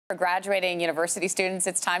For graduating university students,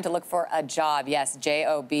 it's time to look for a job. Yes,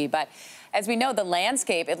 J-O-B. But as we know, the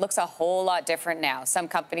landscape, it looks a whole lot different now. Some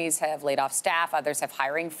companies have laid off staff, others have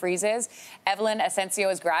hiring freezes. Evelyn Asensio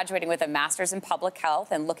is graduating with a master's in public health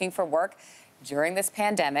and looking for work during this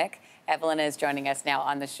pandemic. Evelyn is joining us now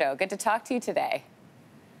on the show. Good to talk to you today.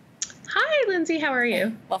 Hi, Lindsey. How are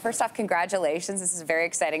you? Well, first off, congratulations. This is a very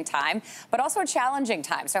exciting time, but also a challenging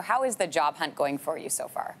time. So how is the job hunt going for you so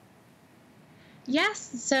far? Yes.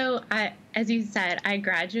 So, as you said, I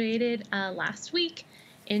graduated last week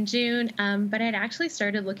in June, but I'd actually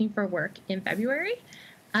started looking for work in February.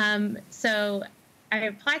 So I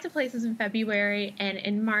applied to places in February, and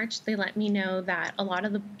in March, they let me know that a lot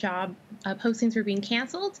of the job postings were being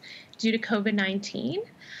canceled due to COVID-19.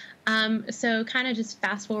 So kind of just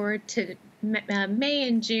fast forward to May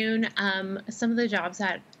and June, some of the jobs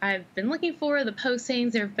that I've been looking for, the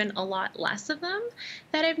postings, there have been a lot less of them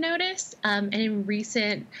that I've noticed. And in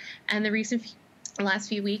last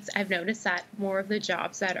few weeks, I've noticed that more of the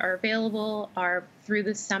jobs that are available are through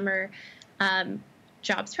the summer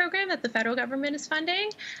jobs program that the federal government is funding.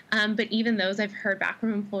 But even those, I've heard back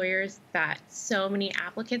from employers that so many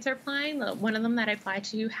applicants are applying. One of them that I applied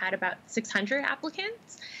to had about 600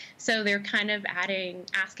 applicants. So they're kind of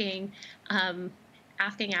asking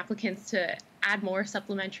applicants to add more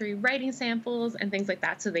supplementary writing samples and things like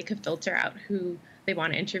that so they could filter out who they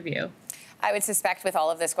want to interview. I would suspect with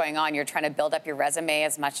all of this going on, you're trying to build up your resume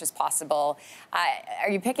as much as possible.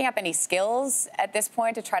 Are you picking up any skills at this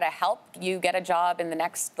point to try to help you get a job in the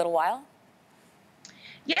next little while?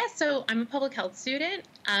 Yeah, so I'm a public health student,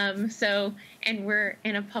 and we're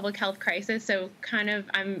in a public health crisis, so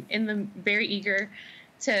I'm very eager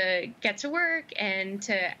to get to work and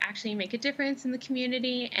to actually make a difference in the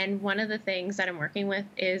community. And one of the things that I'm working with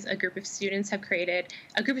is a group of students at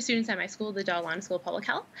my school, the Deluce School of Public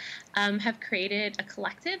Health, have created a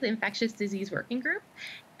collective, the Infectious Disease Working Group.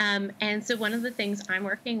 And so one of the things I'm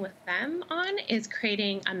working with them on is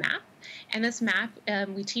creating a map. And this map,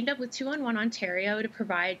 we teamed up with 211 Ontario to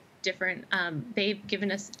provide they've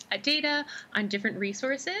given us data on different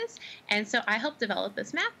resources. And so I helped develop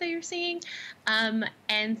this map that you're seeing.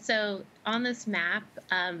 And so on this map,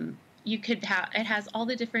 it has all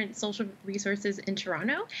the different social resources in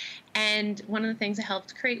Toronto. And one of the things I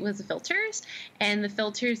helped create was the filters. And the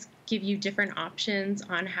filters give you different options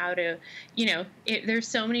on how to, there's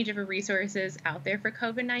so many different resources out there for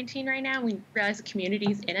COVID-19 right now. We realize the community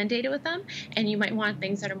is inundated with them, and you might want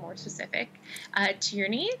things that are more specific to your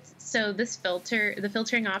needs. So the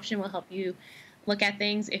filtering option will help you look at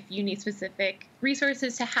things if you need specific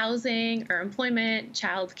resources to housing or employment,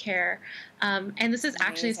 childcare. And this is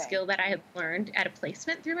actually a skill that I have learned at a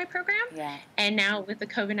placement through my program. Yeah. And now with the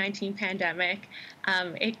COVID-19 pandemic,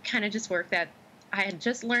 it kind of just worked that I had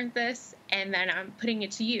just learned this, and then I'm putting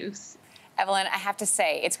it to use. Evelyn, I have to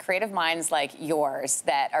say, it's creative minds like yours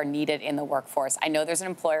that are needed in the workforce. I know there's an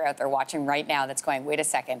employer out there watching right now that's going, wait a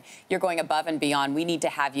second, you're going above and beyond. We need to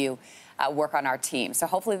have you work on our team. So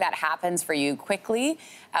hopefully that happens for you quickly.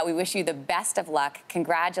 We wish you the best of luck.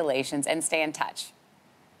 Congratulations, and stay in touch.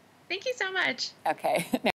 Thank you so much. Okay.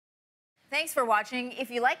 Thanks for watching.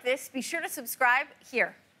 If you like this, be sure to subscribe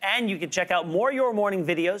here. And you can check out more Your Morning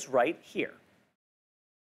videos right here.